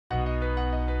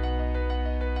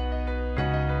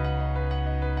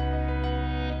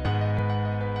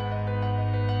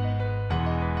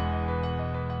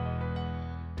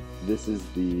This is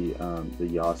the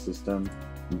yaw system.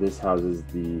 This houses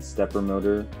the stepper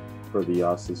motor for the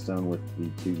yaw system with the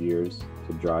 2 gears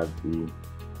to drive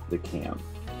the cam.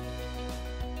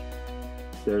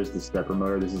 There's the stepper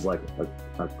motor. This is like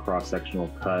a cross-sectional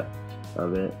cut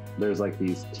of it. There's like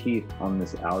these teeth on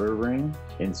this outer ring,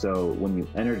 and so when you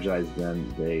energize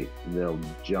them, they'll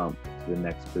jump to the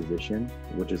next position,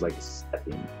 which is like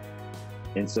stepping.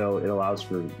 And so it allows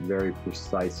for very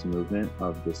precise movement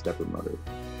of the stepper motor.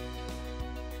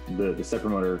 The stepper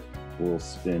motor will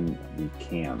spin the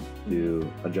cam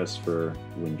to adjust for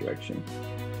wind direction.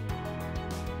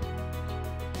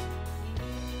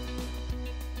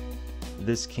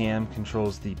 This cam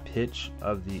controls the pitch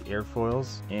of the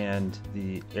airfoils, and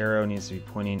the arrow needs to be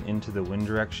pointing into the wind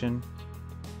direction.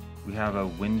 We have a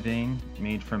wind vane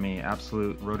made from an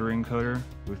absolute rotary encoder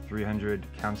with 300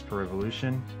 counts per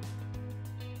revolution.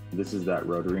 This is that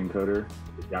rotary encoder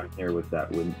down here with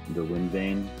that the wind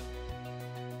vane.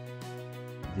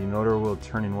 The motor will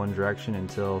turn in one direction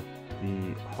until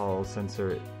the Hall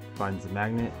sensor finds the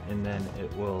magnet, and then it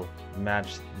will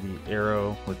match the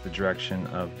arrow with the direction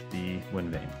of the wind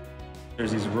vane.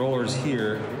 There's these rollers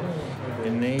here,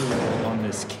 and they roll on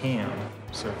this cam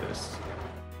surface.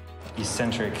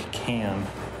 Eccentric cam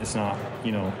is not,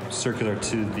 circular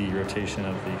to the rotation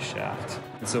of the shaft.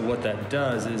 And so what that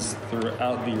does is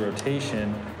throughout the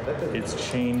rotation, it's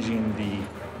changing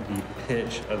the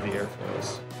pitch of the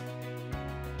airfoils.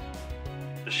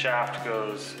 The shaft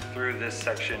goes through this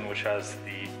section, which has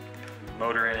the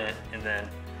motor in it, and then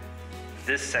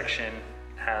this section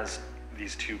has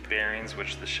these 2 bearings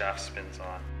which the shaft spins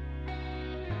on.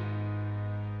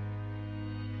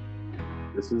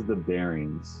 This is the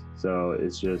bearings. So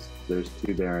it's just, there's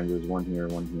 2 bearings, there's one here,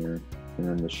 and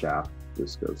then the shaft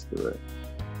just goes through it.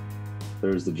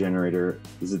 There's the generator.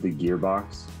 This is the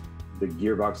gearbox. The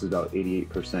gearbox is about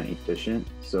 88% efficient,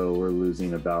 so we're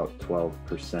losing about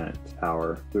 12%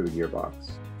 power through the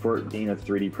gearbox. For it being a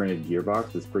 3D printed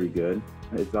gearbox, it's pretty good.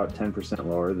 It's about 10%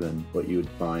 lower than what you would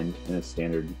find in a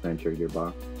standard planetary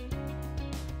gearbox.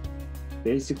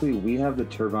 Basically, we have the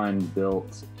turbine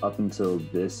built up until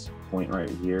this point right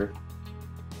here.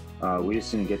 We just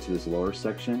didn't get to this lower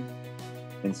section,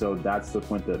 and so that's the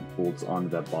point that bolts onto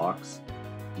that box.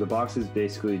 The box is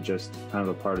basically just kind of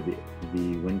a part of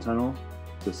the wind tunnel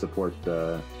to support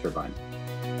the turbine.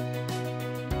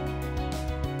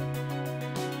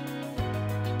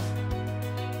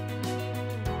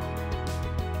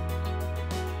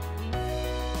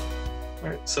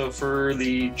 Alright, so for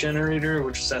the generator,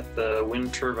 which is at the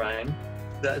wind turbine,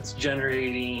 that's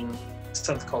generating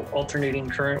something called alternating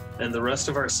current, and the rest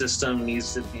of our system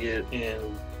needs to be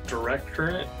in direct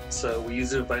current. So we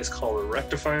use a device called a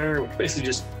rectifier, which basically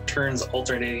just turns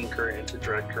alternating current into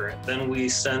direct current. Then we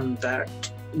send that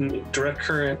direct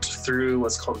current through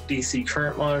what's called a DC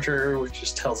current monitor, which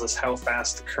just tells us how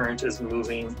fast the current is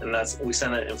moving, and we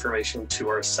send that information to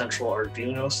our central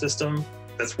Arduino system.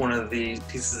 That's one of the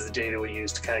pieces of data we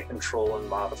use to kind of control and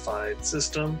modify the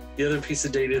system. The other piece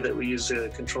of data that we use to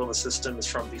control the system is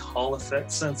from the Hall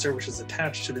effect sensor, which is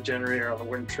attached to the generator on the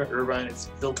wind turbine. It's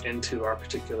built into our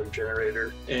particular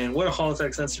generator. And what a Hall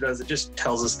effect sensor does, it just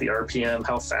tells us the RPM,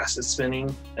 how fast it's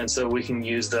spinning. And so we can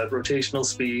use that rotational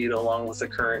speed along with the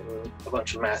current and a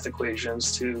bunch of math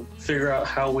equations to figure out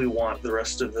how we want the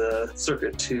rest of the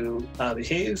circuit to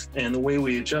behave. And the way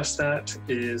we adjust that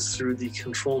is through the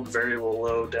controlled variable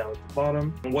load down at the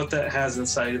bottom. And what that has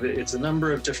inside of it, it's a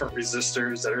number of different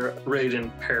resistors that are arrayed in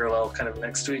parallel kind of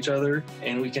next to each other,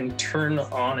 and we can turn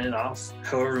on and off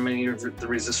however many of the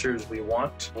resistors we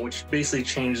want, which basically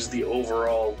changes the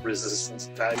overall resistance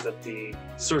value that the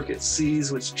circuit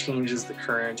sees, which changes the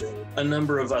current and a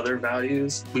number of other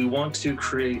values. We want to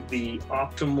create the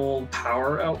optimal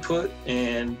power output,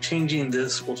 and changing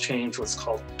this will change what's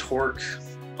called torque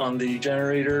on the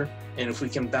generator. And if we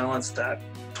can balance that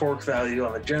torque value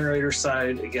on the generator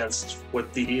side against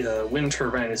what the wind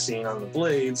turbine is seeing on the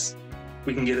blades,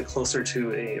 we can get it closer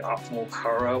to a optimal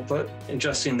power output.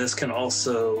 Adjusting this can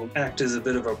also act as a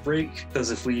bit of a brake, because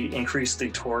if we increase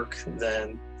the torque,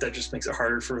 then that just makes it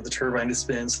harder for the turbine to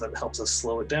spin, so that helps us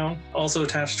slow it down. Also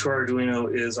attached to our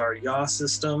Arduino is our yaw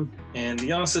system, and the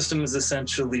yaw system is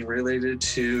essentially related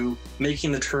to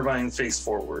making the turbine face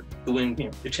forward. The wind,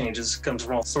 it changes, comes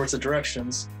from all sorts of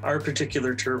directions. Our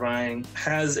particular turbine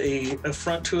has a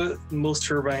front to it. Most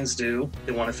turbines do.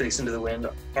 They want to face into the wind.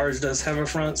 Ours does have a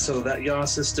front, so that yaw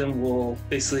system will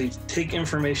basically take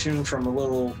information from a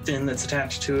little fin that's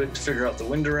attached to it to figure out the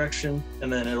wind direction,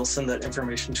 and then it'll send that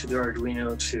information to the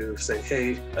Arduino to say,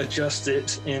 hey, adjust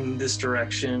it in this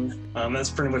direction. That's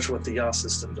pretty much what the yaw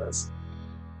system does.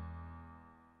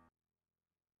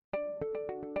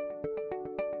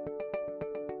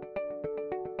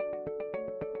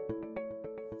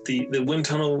 The wind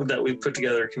tunnel that we put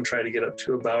together can try to get up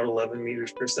to about 11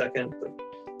 meters per second. But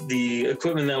the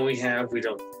equipment that we have, we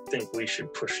don't think we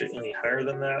should push it any higher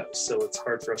than that. So it's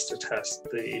hard for us to test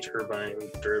the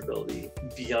turbine durability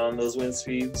beyond those wind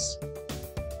speeds.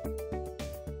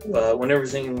 When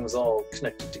everything was all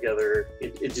connected together,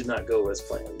 it did not go as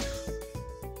planned.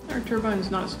 Our turbine's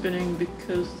not spinning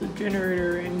because the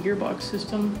generator and gearbox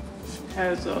system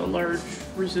has a large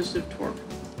resistive torque.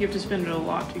 You have to spin it a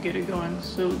lot to get it going.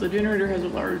 So the generator has a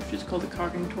large, it's called the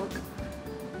cogging torque.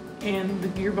 And the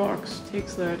gearbox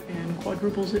takes that and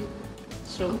quadruples it.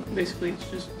 So basically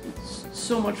it's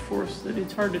so much force that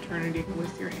it's hard to turn it even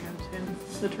with your hands, and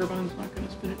the turbine's not going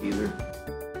to spin it either.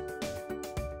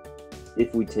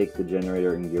 If we take the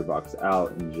generator and gearbox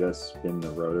out and just spin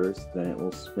the rotors, then it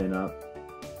will spin up.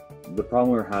 The problem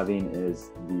we're having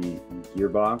is the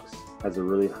gearbox has a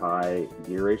really high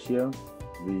gear ratio.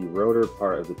 The rotor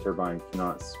part of the turbine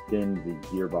cannot spin the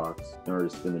gearbox in order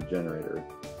to spin the generator.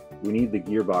 We need the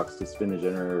gearbox to spin the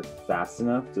generator fast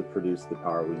enough to produce the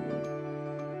power we need.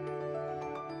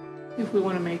 If we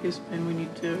want to make it spin, we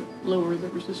need to lower the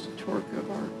resistive torque of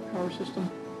our power system.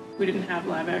 We didn't have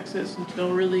lab access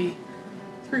until really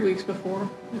 3 weeks before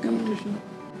the competition.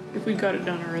 If we got it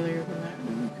done earlier than that,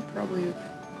 then we could probably have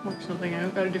worked something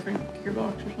out, got a different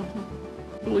gearbox or something.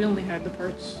 But we only had the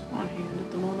parts on hand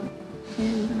at the moment,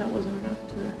 and that wasn't enough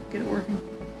to get it working.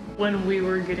 When we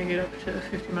were getting it up to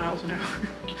 50 miles an hour,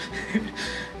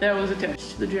 that was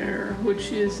attached to the generator,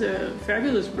 which is a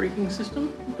fabulous braking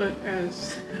system, but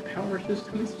as a power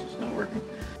system, it's just not working.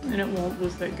 And it won't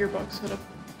with that gearbox setup.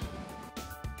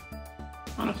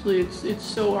 Honestly, it's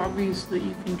so obvious that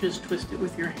you can just twist it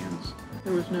with your hands.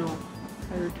 There was no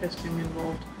higher testing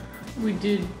involved. We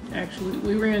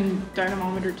ran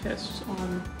dynamometer tests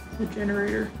on the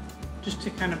generator just to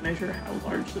kind of measure how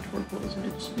large the torque was, and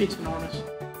it's enormous.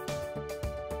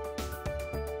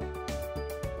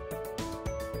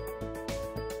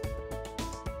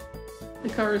 The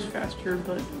car is faster,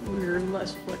 but we're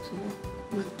less flexible.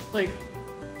 Like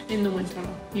in the wind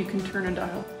tunnel, you can turn a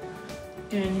dial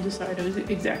and decide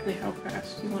exactly how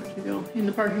fast you want it to go. In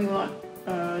the parking lot,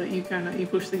 you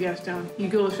push the gas down, you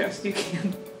go as fast as you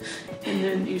can, and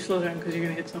then you slow down because you're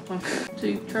gonna hit something. So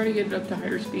you try to get it up to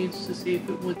higher speeds to see if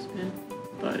it would spin,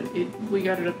 but we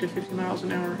got it up to 50 miles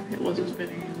an hour. It wasn't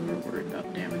spinning, and we were worried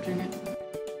about damaging it.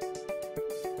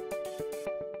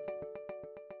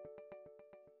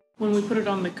 When we put it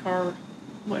on the car,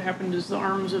 what happened is the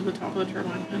arms of the top of the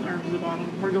turbine and the arms of the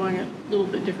bottom were going at a little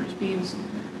bit different speeds,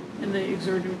 and they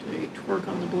exerted a torque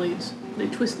on the blades. They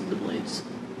twisted the blades,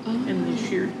 and they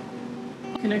sheared.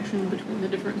 Connection between the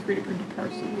different 3D printed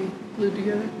parts that we glued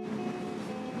together.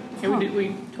 And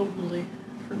we totally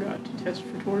forgot to test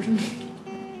for torsion.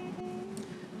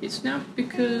 It snapped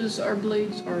because our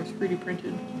blades are 3D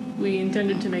printed. We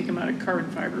intended to make them out of carbon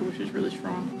fiber, which is really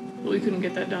strong, but we couldn't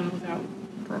get that done without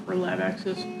proper lab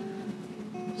access.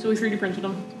 So we 3D printed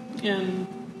them, and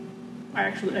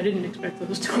I didn't expect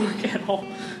those to work at all.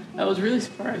 I was really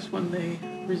surprised when they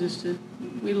resisted.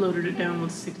 We loaded it down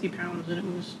with 60 pounds,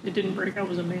 and it didn't break. I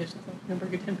was amazed. I thought it was gonna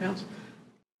break at 10 pounds.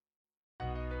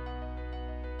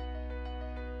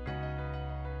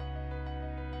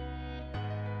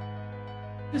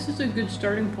 This is a good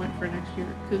starting point for next year,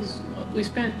 because we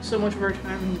spent so much of our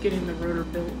time getting the rotor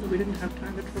built that we didn't have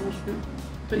time to troubleshoot.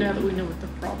 But now that we know what the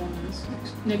problem is,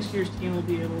 next year's team will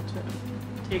be able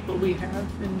to take what we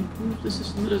have and improve the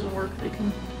system that doesn't work. They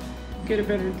can get a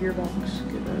better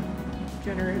gearbox, get a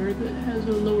generator that has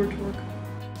a lower torque.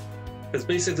 Because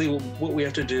basically what we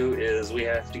have to do is we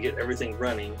have to get everything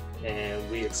running, and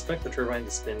we expect the turbine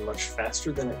to spin much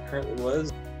faster than it currently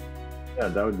was. Yeah,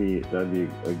 that would be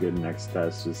a good next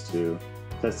test, is to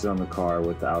test it on the car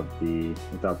without the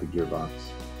gearbox.